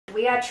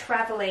we are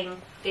traveling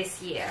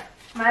this year.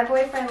 My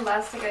boyfriend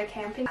loves to go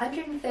camping.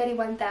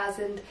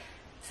 131,000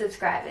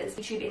 subscribers.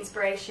 YouTube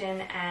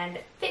inspiration and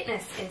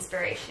fitness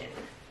inspiration.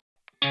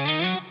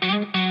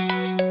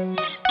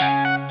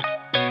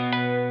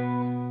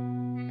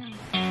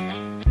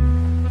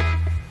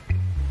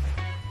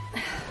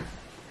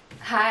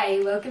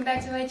 Hi, welcome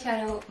back to my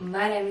channel.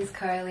 My name is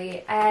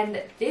Coralie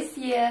and this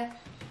year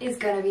is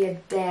gonna be a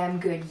damn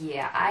good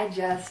year. I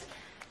just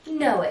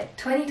know it.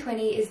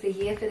 2020 is the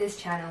year for this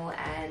channel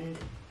and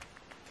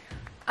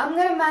I'm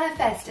gonna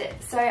manifest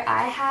it. So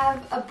I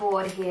have a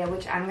board here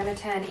which I'm gonna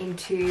turn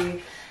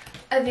into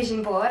a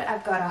vision board.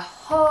 I've got a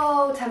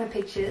whole ton of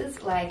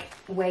pictures, like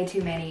way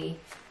too many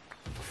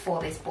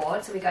for this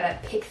board, so we gotta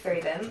pick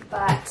through them,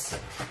 but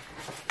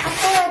I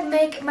thought I'd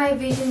make my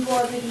vision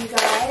board with you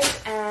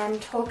guys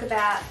and talk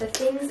about the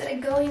things that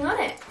are going on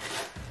it.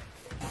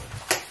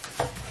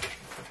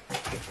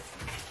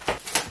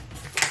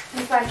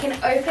 If I can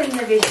open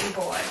the vision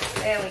board,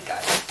 there we go.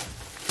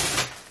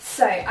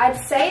 So I'd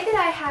say that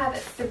I have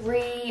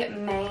 3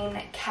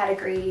 main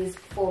categories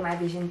for my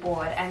vision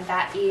board, and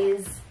that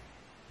is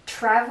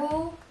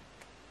travel,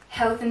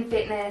 health and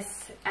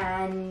fitness,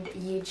 and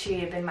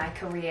YouTube and my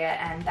career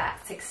and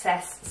that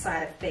success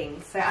side of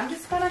things. So I'm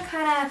just gonna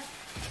kind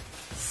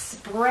of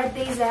spread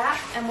these out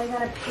and we're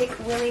gonna pick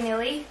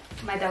willy-nilly.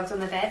 My dog's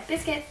on the bed.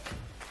 Biscuit.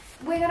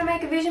 We're gonna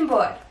make a vision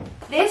board.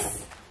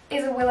 This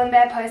is a Will and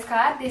Bear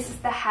postcard. This is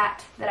the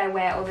hat that I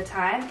wear all the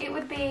time. It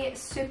would be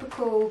super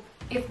cool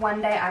if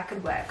one day I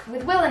could work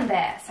with Will and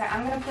Bear. So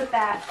I'm gonna put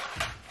that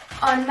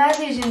on my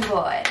vision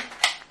board.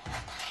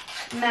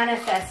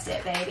 Manifest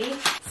it, baby.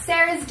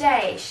 Sarah's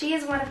Day. She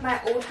is one of my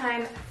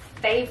all-time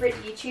favorite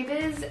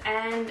YouTubers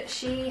and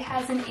she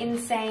has an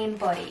insane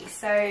body.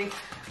 So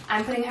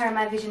I'm putting her on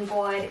my vision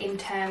board in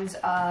terms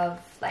of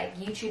like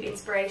YouTube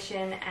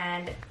inspiration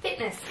and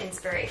fitness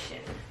inspiration.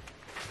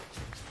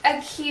 A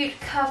cute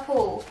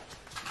couple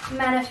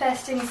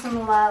manifesting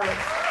some love.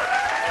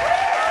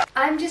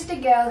 I'm just a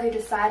girl who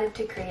decided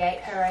to create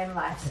her own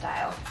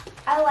lifestyle.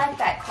 I like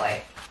that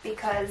quote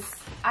because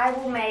I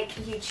will make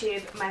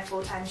YouTube my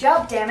full-time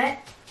job, damn it.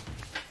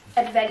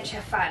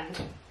 Adventure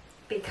fund,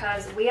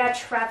 because we are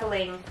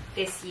traveling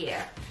this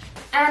year.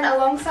 And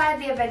alongside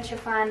the adventure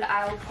fund,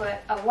 I will put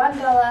a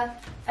 $1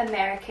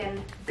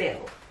 American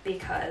bill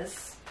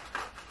because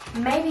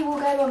maybe we'll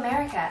go to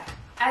America.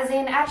 As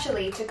in,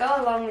 actually, to go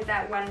along with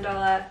that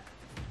 $1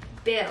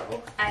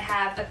 bill, I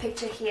have a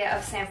picture here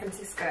of San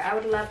Francisco. I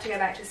would love to go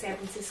back to San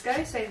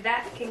Francisco, so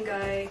that can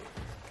go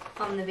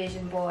on the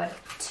vision board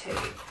too.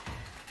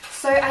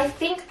 So I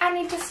think I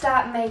need to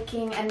start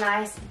making a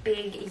nice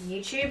big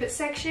YouTube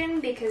section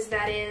because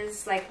that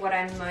is like what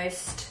I'm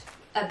most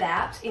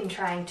about in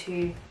trying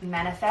to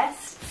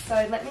manifest. So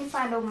let me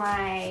find all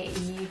my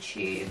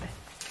YouTube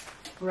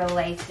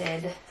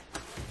related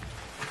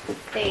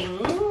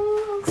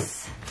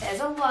things.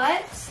 There's a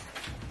lot.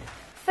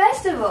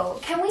 First of all,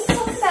 can we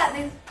talk about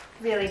this?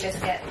 Really,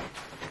 Biscuit.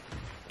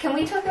 Can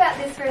we talk about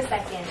this for a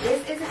second?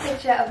 This is a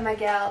picture of my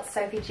girl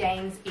Sophie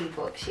Jane's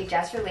ebook. She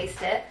just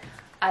released it.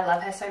 I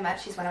love her so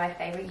much. She's one of my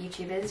favorite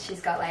YouTubers.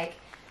 She's got like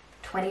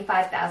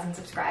 25,000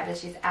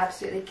 subscribers. She's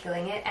absolutely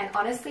killing it. And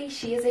honestly,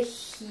 she is a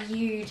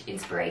huge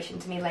inspiration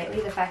to me lately.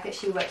 The fact that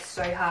she worked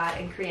so hard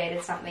and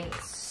created something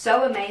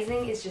so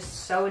amazing is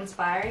just so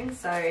inspiring.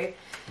 So,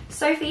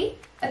 Sophie,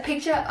 a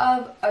picture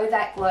of Oh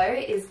That Glow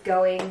is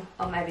going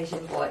on my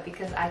vision board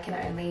because I can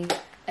only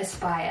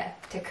aspire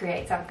to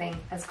create something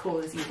as cool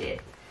as you did.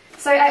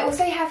 So I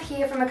also have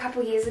here from a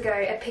couple years ago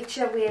a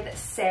picture with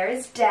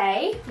Sarah's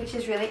Day, which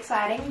is really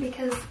exciting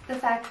because the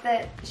fact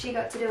that she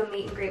got to do a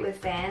meet and greet with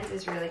fans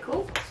is really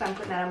cool. So I'm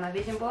putting that on my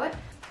vision board.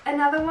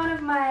 Another one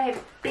of my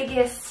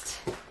biggest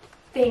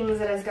things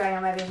that is going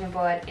on my vision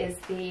board is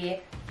the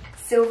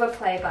silver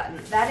play button.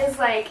 That is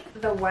like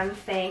the one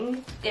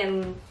thing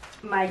in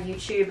my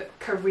YouTube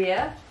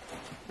career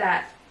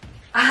that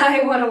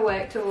I want to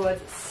work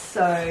towards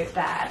so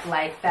bad.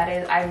 Like that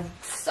is, I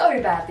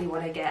so badly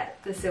want to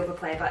get the silver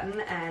play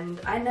button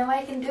and I know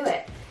I can do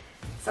it.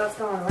 So it's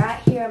going right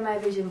here on my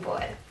vision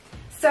board.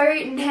 So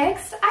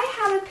next I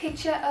have a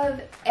picture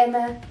of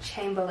Emma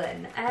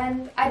Chamberlain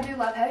and I do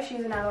love her.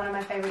 She's another one of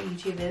my favorite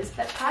YouTubers,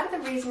 but part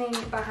of the reasoning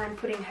behind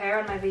putting her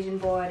on my vision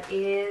board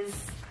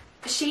is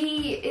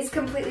she is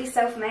completely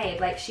self-made.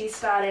 Like she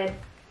started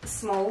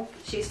small,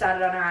 she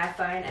started on her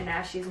iPhone and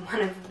now she's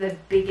one of the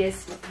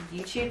biggest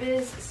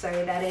YouTubers, so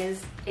that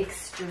is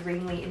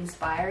extremely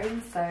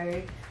inspiring.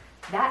 So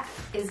that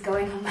is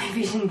going on my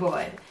vision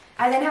board.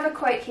 I then have a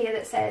quote here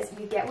that says,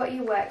 "You get what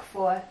you work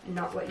for,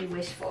 not what you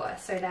wish for."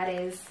 So that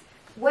is,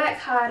 work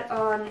hard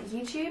on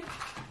YouTube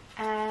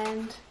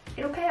and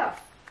it'll pay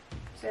off.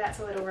 So that's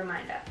a little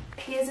reminder.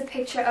 Here's a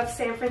picture of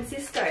San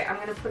Francisco. I'm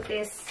going to put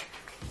this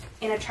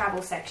in a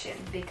travel section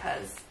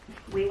because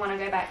we want to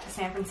go back to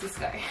San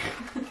Francisco.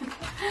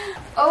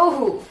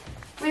 Oh,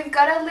 we've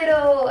got a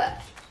little,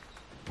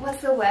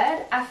 what's the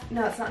word?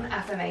 No, it's not an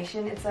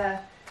affirmation. It's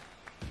a,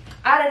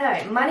 I don't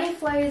know, money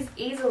flows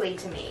easily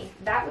to me.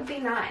 That would be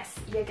nice.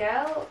 Your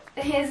girl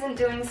isn't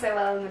doing so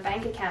well in the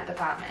bank account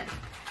department.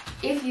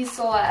 if you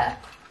saw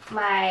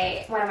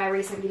one of my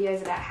recent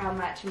videos about how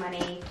much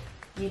money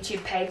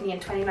YouTube paid me in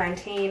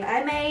 2019,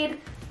 I made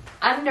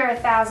under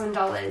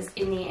 $1,000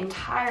 in the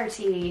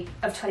entirety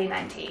of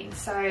 2019.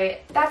 So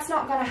that's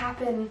not gonna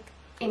happen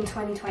in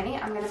 2020.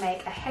 I'm gonna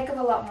make a heck of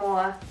a lot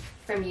more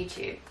from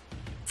YouTube.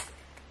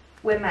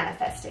 We're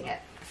manifesting it.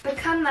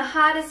 Become the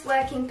hardest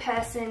working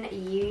person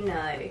you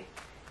know.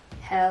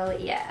 Hell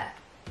yeah.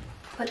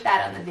 Put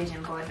that on the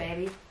vision board,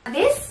 baby.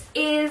 This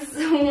is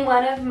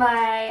one of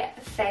my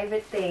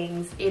favorite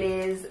things. It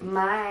is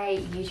my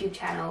YouTube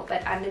channel,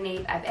 but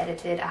underneath I've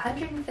edited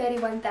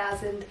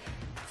 131,000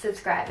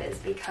 subscribers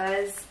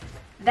because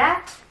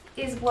that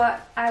is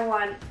what I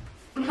want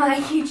my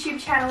YouTube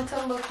channel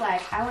to look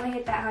like. I want to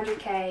hit that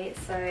 100K,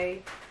 so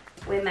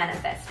we're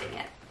manifesting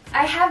it.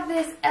 I have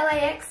this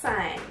LAX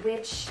sign,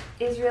 which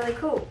is really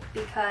cool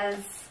because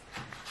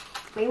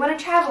we want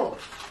to travel.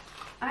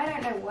 I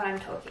don't know what I'm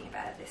talking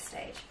about at this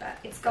stage, but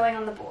it's going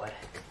on the board.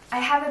 I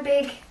have a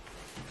big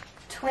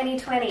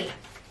 2020.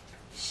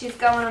 She's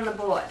going on the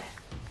board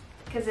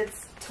because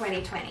it's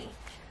 2020.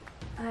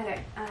 I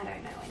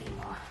don't know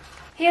anymore.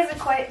 Here's a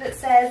quote that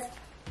says,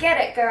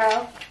 "Get it,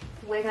 girl."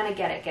 We're gonna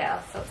get it, girl,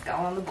 so it's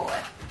going on the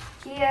board.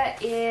 Here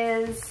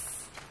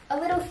is a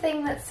little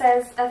thing that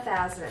says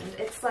 1,000.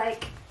 It's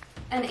like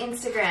an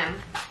Instagram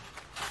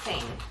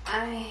thing.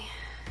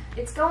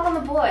 It's going on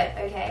the board,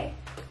 okay?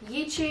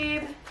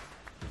 YouTube,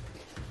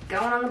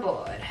 going on the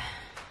board.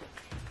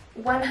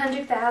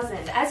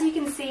 100,000. As you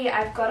can see,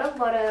 I've got a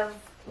lot of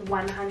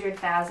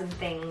 100,000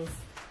 things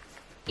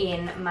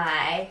in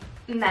my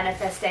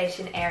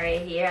manifestation area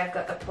here. I've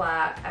got the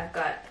plaque, I've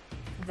got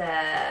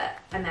the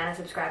amount of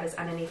subscribers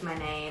underneath my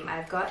name,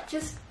 I've got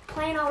just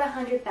plain old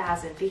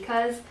 100,000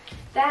 because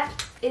that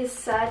is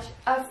such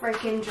a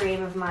freaking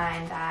dream of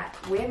mine that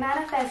we're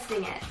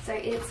manifesting it. So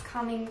it's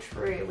coming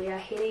true. We are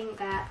hitting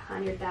that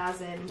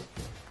 100,000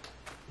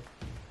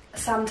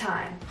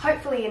 sometime,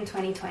 hopefully in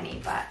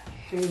 2020, but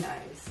who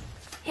knows.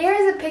 Here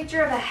is a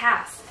picture of a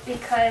house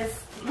because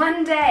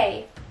one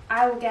day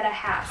I will get a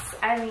house.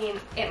 I mean,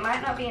 it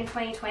might not be in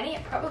 2020,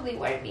 it probably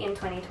won't be in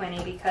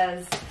 2020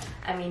 because,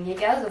 I mean, your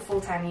girl's a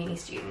full-time uni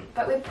student,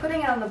 but we're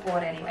putting it on the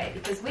board anyway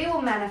because we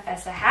will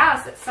manifest a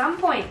house at some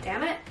point,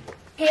 damn it.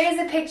 Here is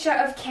a picture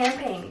of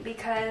camping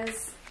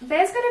because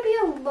there's going to be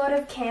a lot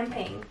of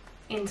camping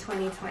in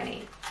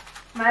 2020.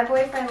 My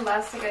boyfriend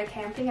loves to go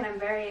camping and I'm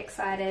very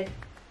excited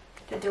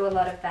to do a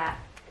lot of that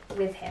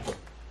with him.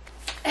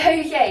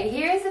 Okay,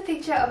 here is a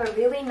picture of a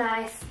really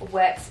nice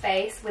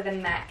workspace with a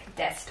Mac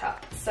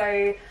desktop.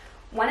 So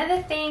one of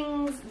the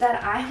things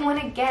that I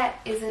want to get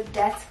is a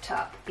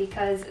desktop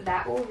because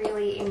that will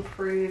really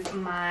improve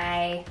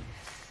my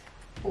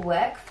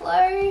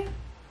workflow.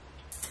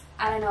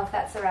 I don't know if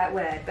that's the right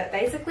word, but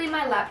basically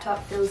my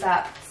laptop fills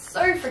up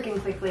so freaking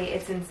quickly,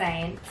 it's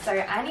insane. So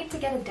I need to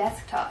get a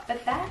desktop,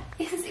 but that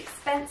is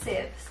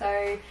expensive.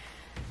 So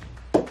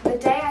the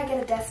day I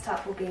get a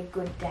desktop will be a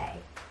good day.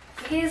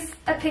 Here's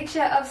a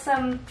picture of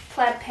some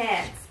plaid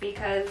pants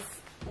because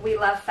we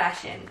love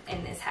fashion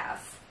in this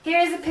house. Here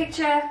is a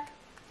picture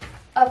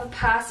of a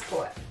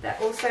passport that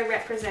also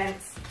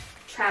represents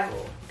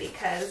travel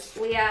because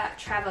we are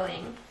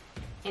traveling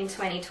in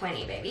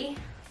 2020, baby.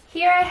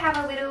 Here I have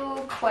a little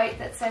quote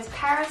that says,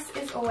 "Paris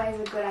is always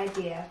a good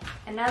idea."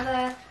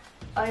 Another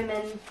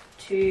omen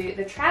to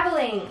the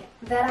traveling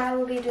that I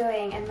will be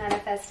doing and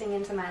manifesting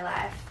into my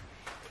life.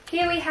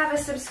 Here we have a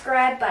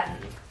subscribe button.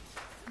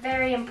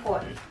 Very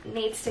important.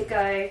 Needs to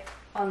go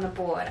on the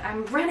board.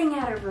 I'm running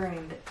out of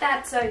room, but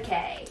that's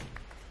okay.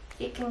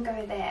 It can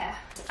go there.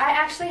 I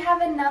actually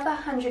have another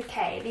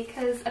 100K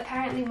because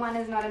apparently one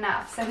is not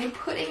enough, so we're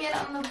putting it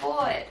on the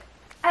board.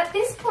 At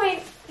this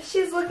point,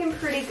 she's looking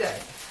pretty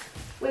good.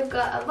 We've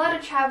got a lot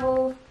of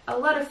travel, a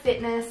lot of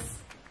fitness,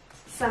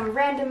 some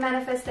random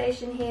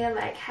manifestation here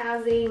like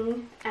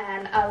housing,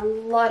 and a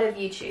lot of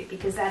YouTube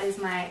because that is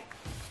my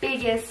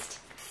biggest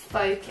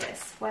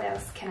focus. What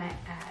else can I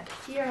add?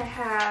 Here I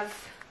have,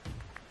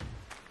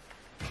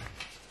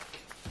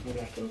 maybe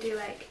I can do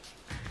like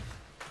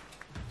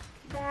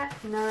that,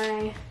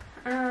 no,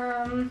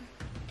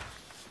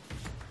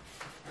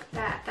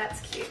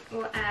 that's cute.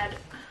 We'll add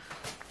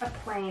a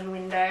plain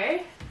window.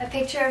 A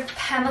picture of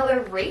Pamela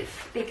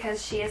Reif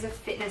because she is a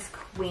fitness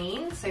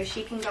queen, so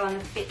she can go on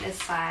the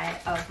fitness side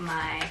of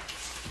my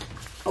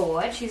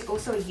board. She's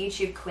also a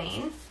YouTube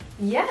queen.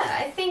 Yeah,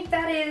 I think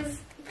that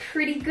is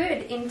pretty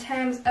good in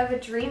terms of a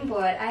dream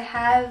board. I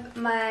have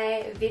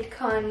my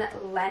VidCon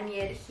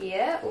lanyard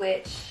here,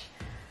 which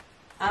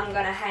I'm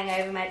gonna hang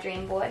over my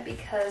dream board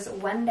because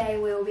one day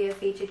we'll be a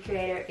featured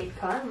creator at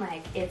VidCon.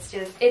 Like, it's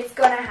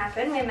gonna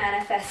happen. We're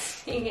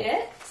manifesting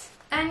it.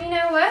 And you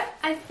know what?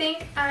 I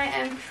think I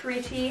am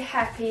pretty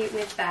happy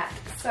with that.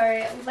 So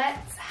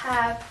let's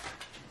have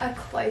a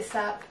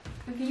close-up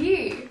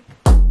view.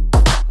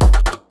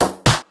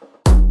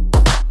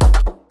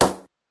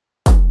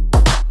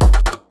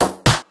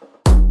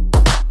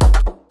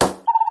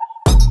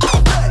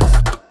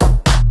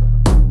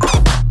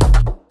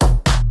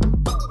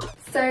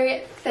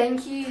 So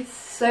thank you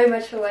so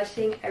much for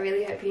watching. I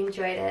really hope you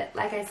enjoyed it.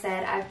 Like I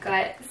said, I've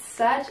got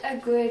such a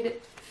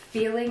good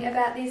feeling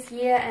about this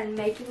year, and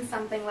making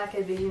something like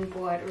a vision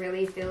board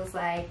really feels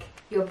like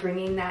you're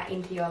bringing that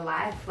into your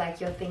life, like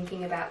you're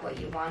thinking about what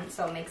you want,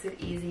 so it makes it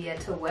easier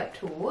to work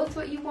towards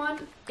what you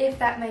want, if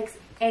that makes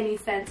any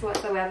sense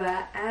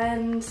whatsoever.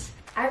 And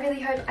I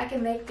really hope I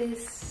can make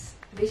this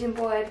vision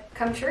board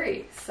come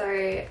true.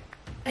 So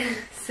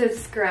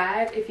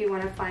subscribe if you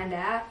want to find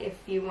out, if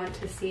you want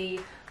to see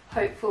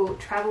hopeful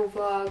travel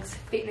vlogs,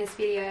 fitness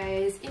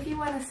videos, if you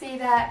want to see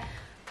that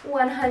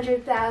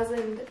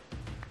 100,000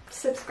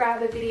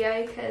 subscriber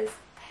video, because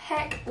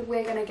heck,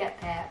 we're gonna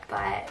get there.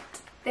 But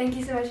thank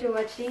you so much for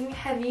watching.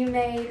 Have you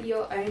made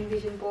your own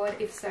vision board?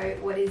 If so,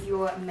 what is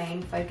your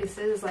main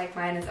focuses? Like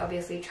mine is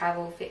obviously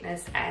travel,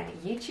 fitness and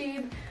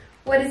YouTube.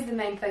 What is the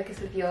main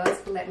focus of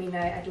yours? Let me know,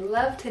 I'd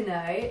love to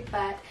know.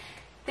 But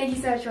thank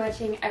you so much for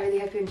watching. I really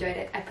hope you enjoyed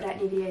it. I put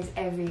out new videos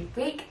every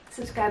week.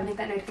 Subscribe and hit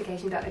that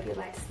notification bell if you'd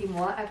like to see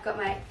more. I've got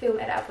my film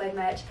edit upload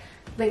merch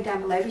linked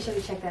down below. Be sure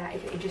to check that out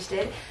if you're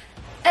interested.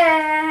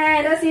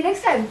 And I'll see you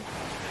next time.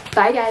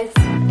 Bye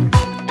guys.